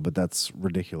somehow, but that's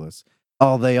ridiculous.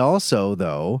 Oh, they also,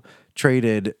 though,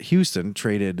 Houston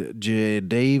traded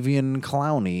Jadeveon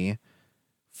Clowney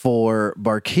for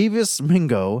Barkevius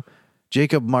Mingo,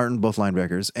 Jacob Martin, both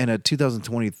linebackers, and a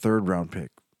 2020 3rd round pick,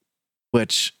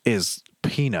 which is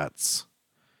peanuts.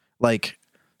 Like,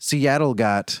 Seattle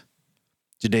got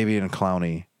Jadeveon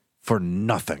Clowney for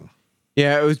nothing.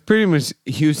 Yeah, it was pretty much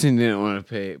Houston didn't want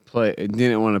to pay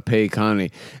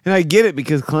Clowney. And I get it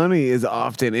because Clowney is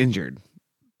often injured.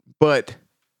 But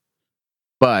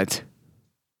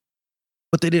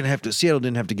But Seattle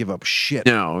didn't have to give up shit.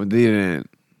 No, they didn't.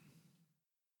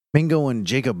 Mingo and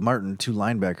Jacob Martin, 2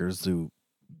 linebackers who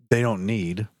they don't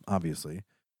need, obviously,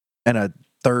 and a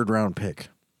 3rd round pick.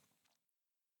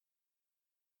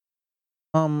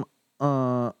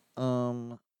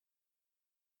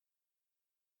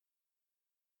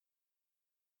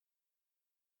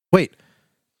 Wait,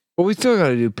 Well, we still got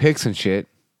to do picks and shit.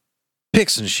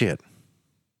 picks and shit.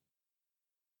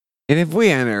 And if we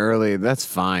end it early, that's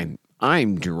fine.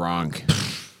 I'm drunk.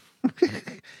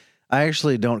 I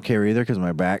actually don't care either because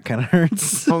my back kind of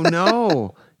hurts. Oh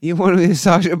no! You want me to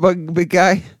massage a big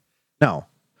guy? No,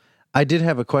 I did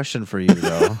have a question for you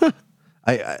though.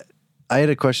 I had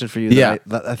a question for you. Yeah.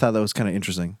 That I thought that was kind of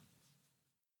interesting.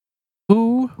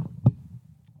 Who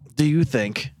do you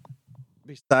think,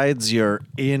 besides your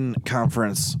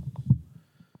in-conference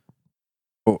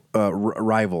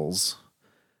rivals,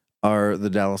 are the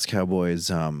Dallas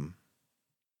Cowboys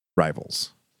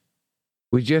rivals?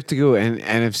 Would you have to go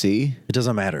NFC? It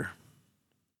doesn't matter.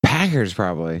 Packers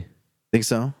probably. Think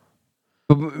so?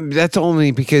 But that's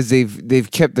only because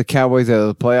they've kept the Cowboys out of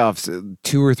the playoffs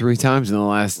 2 or 3 times in the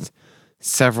last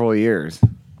several years.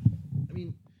 I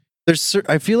mean,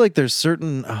 I feel like there's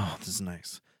certain. Oh, this is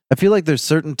nice. I feel like there's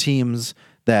certain teams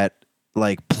that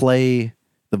like play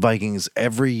the Vikings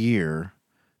every year.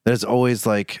 There's always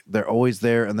like they're always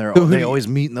there and they always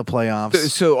meet in the playoffs.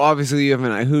 So obviously you have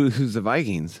an who's the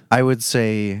Vikings? I would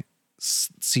say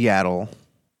Seattle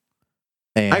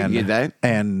and I get that.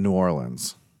 and New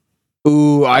Orleans.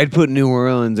 Ooh, I'd put New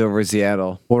Orleans over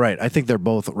Seattle. Well, right. I think they're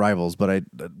both rivals, but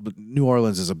New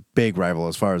Orleans is a big rival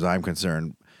as far as I'm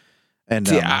concerned. And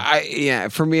See,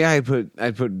 for me, I'd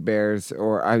put Bears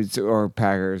or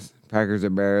Packers, Packers or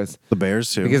Bears, the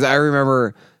Bears too. because I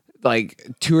remember like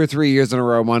 2 or 3 years in a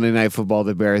row Monday Night Football,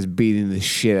 the Bears beating the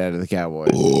shit out of the Cowboys.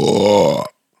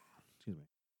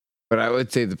 But I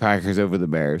would say the Packers over the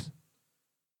Bears.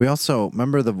 We also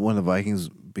remember when the Vikings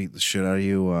beat the shit out of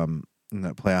you in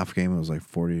that playoff game. It was like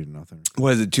 40-0.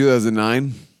 Was it 2009?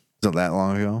 Is it that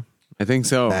long ago? I think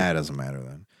so. That doesn't matter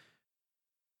then.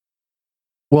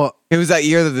 Well, It was that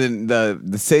year that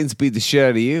the Saints beat the shit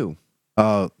out of you.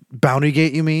 Bounty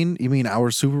Gate, you mean? You mean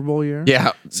our Super Bowl year?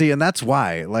 Yeah. See, and that's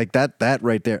why, like that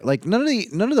right there, like none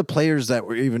of the players that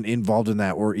were even involved in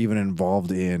that were even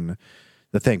involved in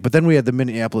the thing. But then we had the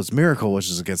Minneapolis Miracle, which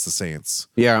is against the Saints,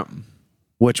 Yeah.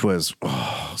 which was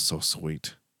so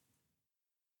sweet.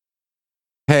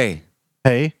 Hey,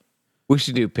 Hey, we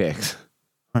should do picks.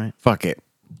 All right. Fuck it.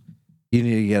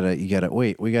 you gotta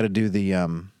wait. We gotta do the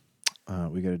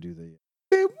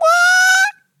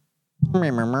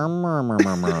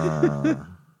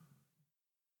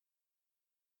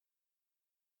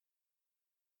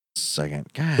second.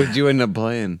 God. What'd you end up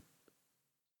playing?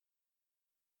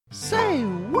 Say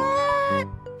what?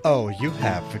 Oh, you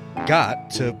have got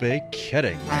to be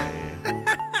kidding me.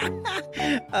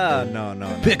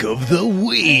 No. Pick of the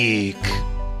week.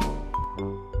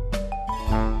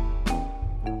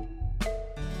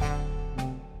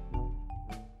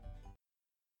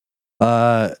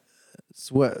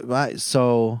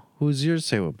 So who's yours?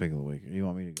 Say what pick of the week? You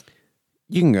want me to go?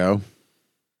 You can go.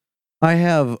 I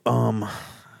have I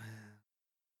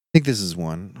think this is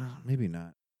one. Maybe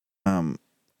not.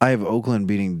 I have Oakland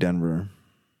beating Denver.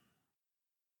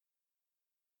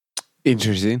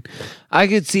 Interesting. I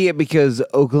could see it because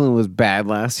Oakland was bad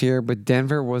last year, but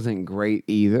Denver wasn't great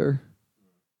either.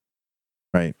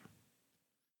 Right.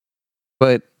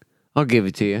 But I'll give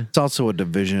it to you. It's also a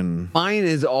division. Mine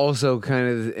is also kind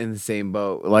of in the same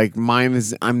boat. Like mine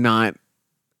is, I'm not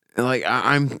like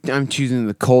I'm choosing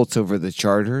the Colts over the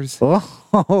Chargers.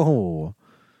 Oh,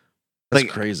 that's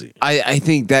Like, crazy. I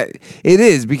think that it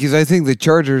is because I think the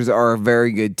Chargers are a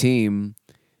very good team.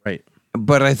 Right.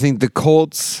 But I think the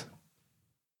Colts,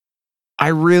 I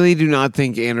really do not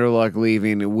think Andrew Luck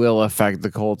leaving will affect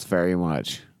the Colts very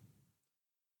much.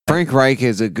 Frank Reich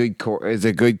is a good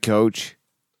coach.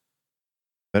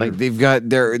 Like they've got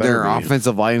their better be.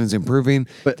 offensive line is improving.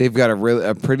 But- They've got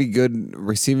a pretty good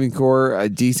receiving core, a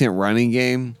decent running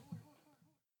game.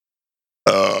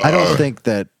 I don't think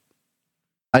that.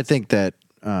 I think that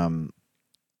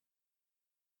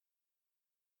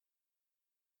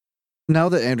now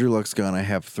that Andrew Luck's gone, I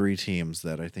have 3 teams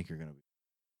that I think are going to be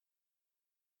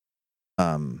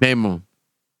Name them.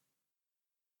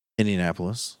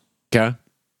 Indianapolis, Okay.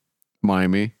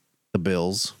 Miami. the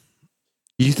Bills,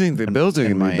 You think the Bills are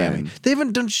and going to be Miami. bad? They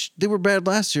haven't done. They were bad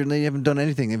last year, and they haven't done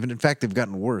anything. In fact, they've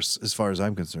gotten worse as far as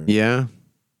I'm concerned. Yeah,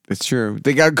 it's true.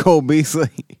 They got Cole Beasley.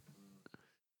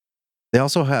 They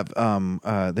also have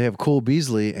they have Cole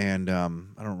Beasley and I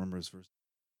don't remember his first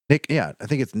Nick. Yeah, I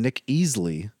think it's Nick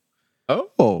Easley.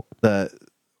 Oh. The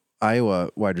Iowa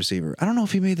wide receiver. I don't know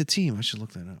if he made the team. I should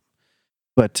look that up.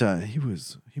 But he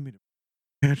made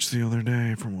a catch the other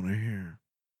day from what I hear.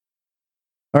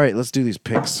 All right, let's do these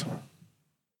picks.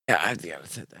 Yeah, I gotta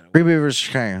set that up. Green Bay versus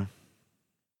Chicago.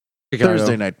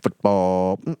 Thursday night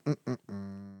football.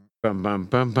 Bum, bum,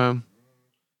 bum, bum.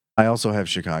 I also have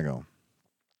Chicago.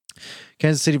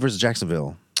 Kansas City versus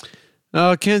Jacksonville.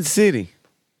 Oh, Kansas City.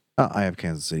 I have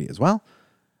Kansas City as well.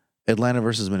 Atlanta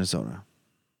versus Minnesota.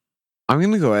 I'm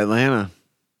going to go Atlanta.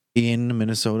 In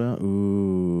Minnesota?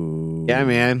 Ooh. Yeah,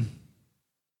 man.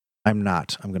 I'm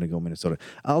not. I'm going to go Minnesota.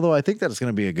 Although I think that it's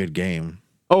going to be a good game.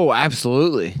 Oh,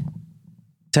 absolutely.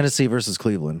 Tennessee versus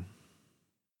Cleveland.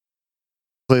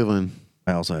 Cleveland.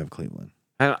 I also have Cleveland.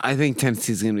 I think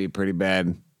Tennessee's going to be pretty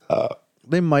bad.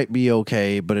 They might be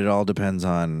okay, but it all depends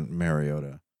on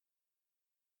Mariota.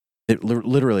 It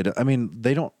literally, I mean,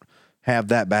 they don't have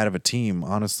that bad of a team,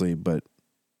 honestly, but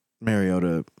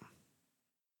Mariota,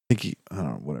 I don't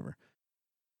know, whatever.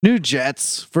 New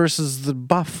Jets versus the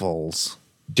Buffaloes.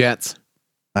 Jets.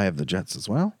 I have the Jets as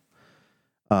well.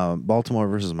 Baltimore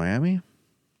versus Miami.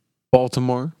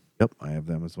 Baltimore. Yep, I have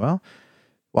them as well.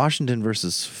 Washington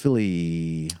versus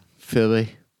Philly.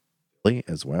 Philly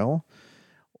as well.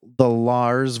 The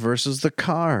Lars versus the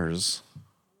Cars.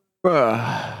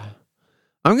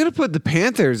 I'm going to put the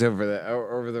Panthers over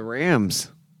the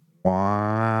Rams.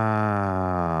 Wow.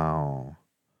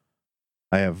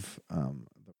 I have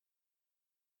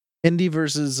Indy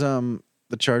versus the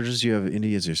Chargers. You have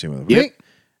Indy as your same with. Yep.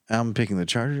 I'm picking the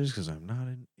Chargers because I'm not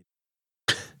in.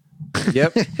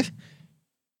 Yep.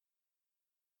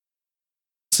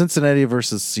 Cincinnati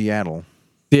versus Seattle.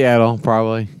 Seattle,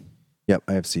 probably. Yep,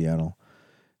 I have Seattle.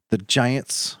 The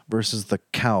Giants versus the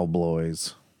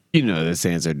Cowboys. You know this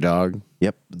answer, dog.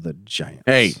 Yep, the Giants.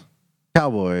 Hey.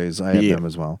 Cowboys, I have them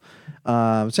as well.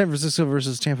 San Francisco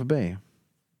versus Tampa Bay.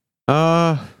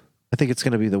 I think it's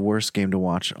going to be the worst game to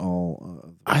watch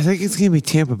all. I think it's going to be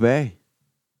Tampa Bay.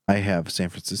 I have San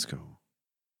Francisco.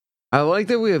 I like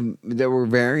that we're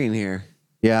varying here.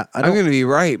 Yeah, I'm going to be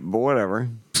right, but whatever.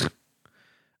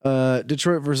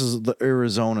 Detroit versus the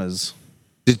Arizonas.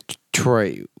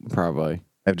 Detroit, probably.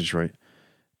 I have Detroit.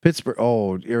 Pittsburgh.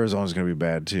 Oh, Arizona's going to be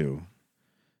bad too.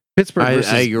 Pittsburgh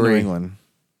versus New England.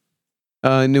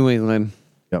 New England.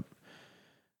 Yep.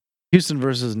 Houston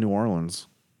versus New Orleans.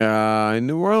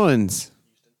 New Orleans.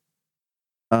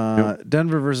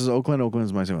 Denver versus Oakland.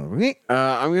 Oakland's my second one.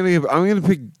 I'm gonna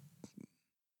pick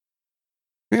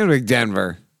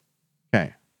Denver.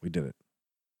 Okay, we did it.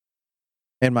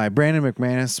 And my Brandon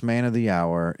McManus man of the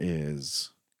hour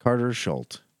is Carter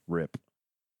Schultz. Rip.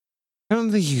 I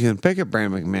don't think you can pick a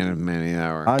Brandon McManus man of the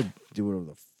hour. I do whatever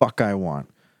the fuck I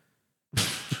want.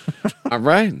 All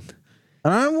right.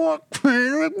 I want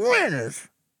Brandon McManus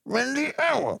man of the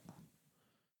hour.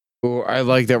 Oh, I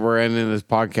like that we're ending this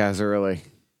podcast early.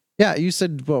 Yeah, you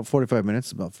said about 45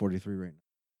 minutes, about 43 right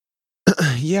now.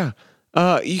 Yeah.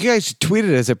 You guys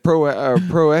tweeted us at Pro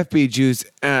FB Juice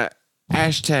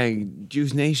hashtag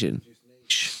Juice Nation.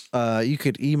 You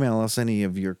could email us any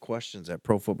of your questions at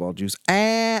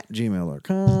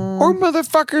profootballjuice@gmail.com. Or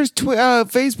motherfuckers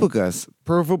Facebook us.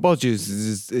 Pro Football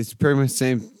Juice. It's pretty much the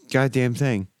same goddamn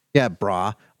thing. Yeah,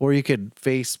 brah. Or you could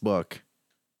Facebook.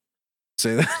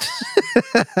 Say that.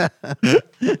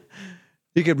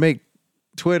 You could make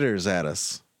Twitters at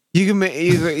us. You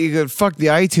could fuck the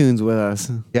iTunes with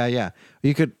us. Yeah.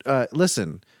 You could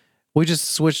listen. We just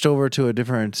switched over to a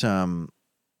different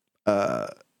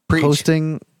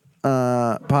hosting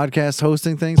podcast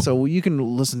hosting thing, so you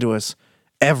can listen to us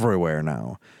everywhere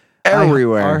now.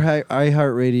 Everywhere.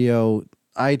 iHeartRadio,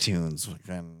 iTunes,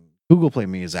 and Google Play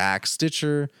Music,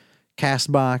 Stitcher,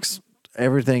 Castbox,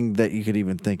 everything that you could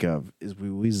even think of is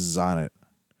we's on it.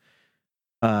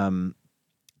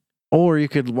 Or you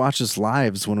could watch us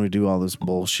lives when we do all this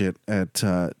bullshit at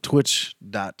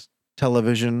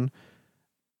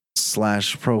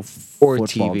twitch.tv/pro or football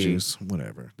TV. juice.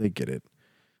 Whatever. They get it.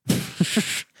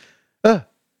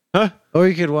 Or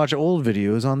you could watch old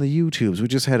videos on the YouTubes. We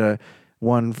just had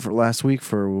one for last week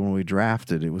for when we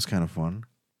drafted. It was kind of fun.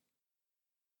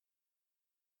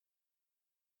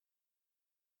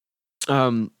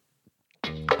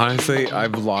 Honestly,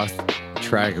 I've lost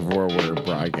track of where we're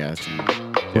broadcasting.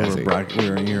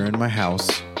 You're in my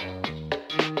house.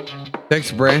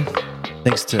 Thanks, Brand.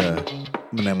 Thanks to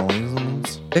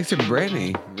Benevolence. Thanks to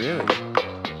Brittany. Really.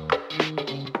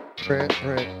 Right.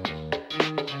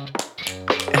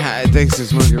 Thanks to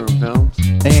Smoking Room Films.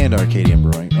 And Arcadian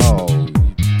Brewing. Oh, you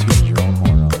tooted your own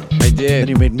horn on it. I Then did.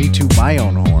 you made me toot my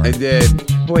own horn. I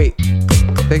did. Wait.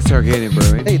 Thanks to Arcadian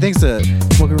Brewing. Hey, thanks to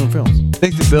Smoking Room Films.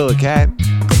 Thanks to Bill the Cat.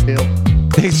 Bill.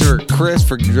 Thanks for Chris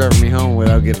for driving me home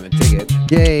without getting a ticket.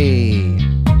 Yay!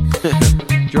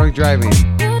 Drunk driving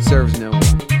serves no one.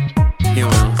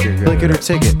 Anyone else here? Click it or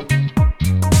ticket.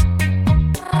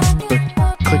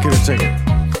 Click it or ticket.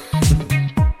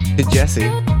 To Jesse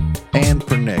And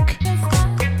for Nick.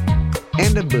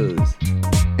 and a booze.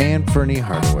 And Fernie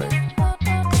Hardaway.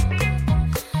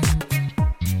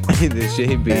 The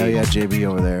JB. Yeah, yeah, JB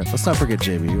over there. Let's not forget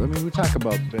JB. I mean, we talk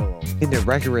about Bill. Into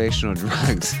recreational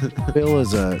drugs. Bill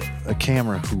is a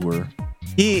camera hooer,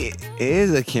 He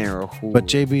is a camera whore. but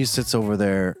JB sits over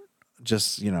there,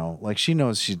 just like she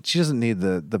knows she doesn't need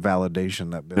the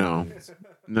validation that Bill.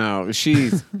 No,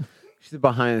 she's a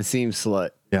behind the scenes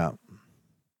slut. Yeah,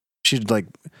 she'd like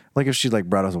if she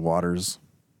brought us waters.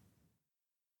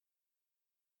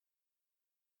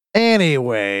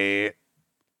 Anyway,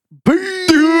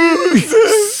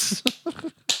 peace.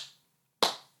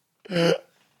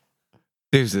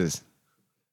 Deuces.